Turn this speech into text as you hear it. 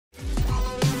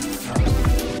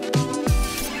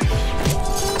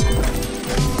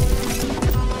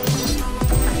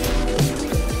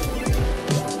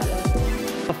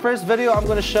first video I'm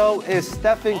going to show is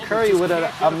Stephen Curry with an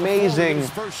amazing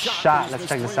shot. Let's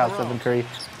check this out. Stephen Curry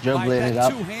dribbling it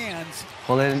up.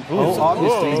 Pulling. Oh,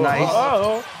 obviously,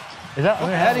 nice. Is that?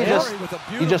 And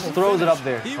he just throws it up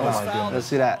there. Oh my God. Let's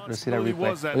see that. Let's see that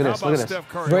replay. Look at this. Look at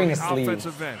this. Wearing a sleeve.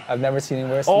 I've never seen him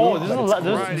wear a sleeve. Oh,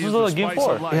 this is a game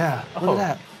 4. Yeah. Look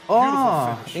at that.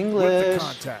 Oh, English.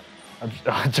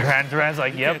 Durant's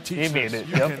like, yep, he made it.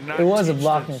 Yep. It was a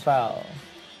blocking foul.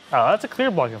 Oh, that's a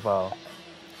clear blocking foul.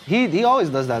 He always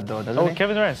does that though, doesn't he?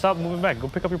 Kevin Durant, stop moving back. Go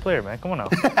pick up your player, man. Come on now.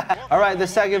 All right, the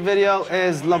second video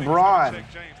is LeBron.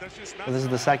 This is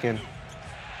the second.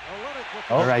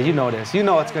 Oh. All right, you know this. You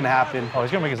know what's going to happen. Oh,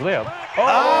 he's going to make his layup.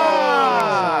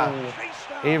 Oh!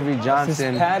 Avery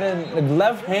Johnson. His pattern,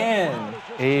 left hand.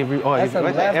 Avery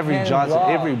Johnson, block.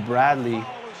 Avery Bradley.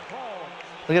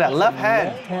 Look at that, left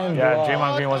hand. Yeah,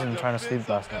 Draymond Green wasn't trying to sleep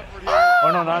last night. Oh,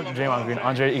 no, not Draymond Green.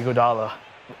 Andre Iguodala.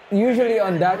 Usually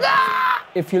on that,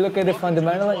 if you look at it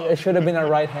fundamentally, it should have been a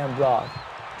right-hand block.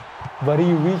 But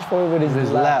he reached for it with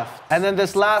his left. And then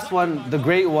this last one, the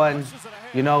great one,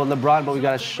 you know, LeBron, but we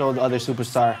got to show the other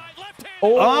superstar.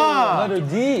 Oh, another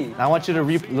D. I want you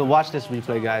to watch this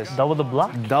replay, guys. Double the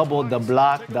block? Double the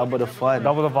block, double the fun.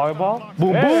 Double the volleyball?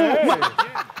 Boom, boom.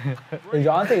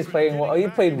 DeJounte is playing well. He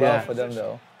played well for them,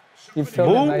 though. He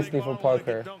filled in nicely for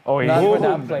Parker. Oh, he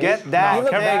Get that.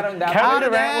 Kevin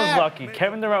Durant was lucky.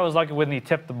 Kevin Durant was lucky when he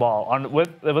tipped the ball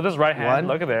with his right hand.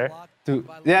 Look at there.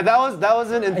 Yeah, that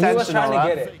wasn't intentional. He was trying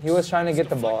to get it. He was trying to get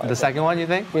the ball. The second one, you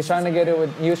think? He was trying to get it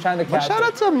with. He was trying to catch it. Shout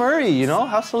out to Murray, you know,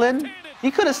 hustling.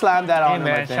 He could have slammed that on him.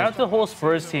 Hey man, shout out to the whole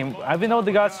Spurs team. Even though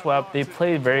they got swept, they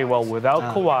played very well without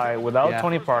Kawhi, without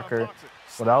Tony Parker,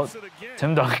 without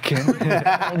Tim Duncan.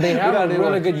 They have a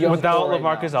really good young without core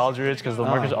LaMarcus Aldridge, because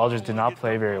LaMarcus Aldridge did not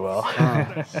play very well.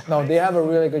 No, they have a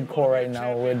really good core right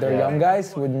now with their young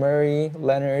guys, with Murray,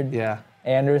 Leonard,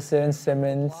 Anderson,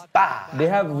 Simmons. They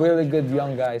have really good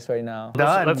young guys right now.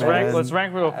 Let's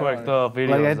rank real quick the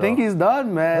videos. I think he's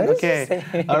done, man. Okay.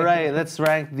 All right, let's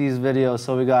rank these videos.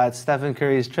 So we got Stephen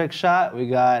Curry's trick shot, we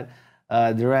got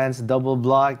Durant's double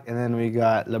block, and then we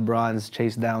got LeBron's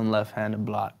chase down left-handed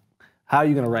block. How are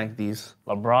you gonna rank these?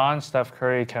 LeBron, Steph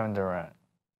Curry, Kevin Durant.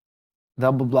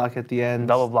 Double block at the end.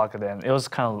 Double block at the end. It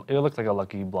looked like a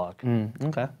lucky block.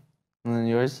 Okay. And then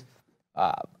yours?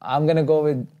 I'm gonna go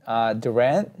with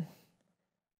Durant,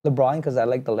 LeBron, because I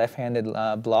like the left-handed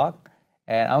block,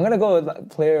 and I'm gonna go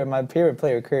with my favorite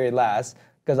player, Curry, last,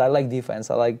 because I like defense.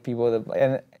 I like people that,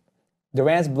 and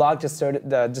Durant's block just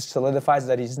solidifies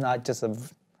that he's not just a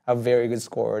very good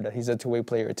scorer, that he's a two-way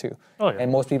player too. Oh, yeah. And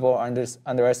most people are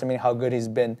underestimating how good he's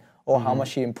been or how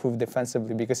much he improved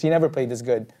defensively, because he never played this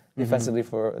good defensively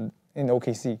in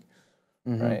OKC,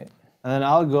 right? And then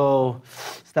I'll go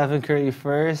Stephen Curry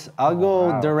first. I'll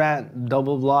go Durant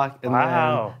double block, and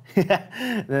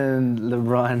then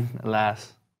LeBron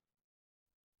last.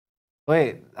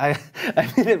 Wait, I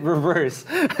made it reverse.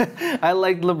 I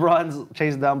like LeBron's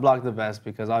chase down block the best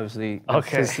because obviously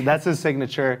that's his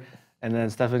signature. And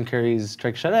then Stephen Curry's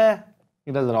trick shot,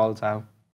 he does it all the time.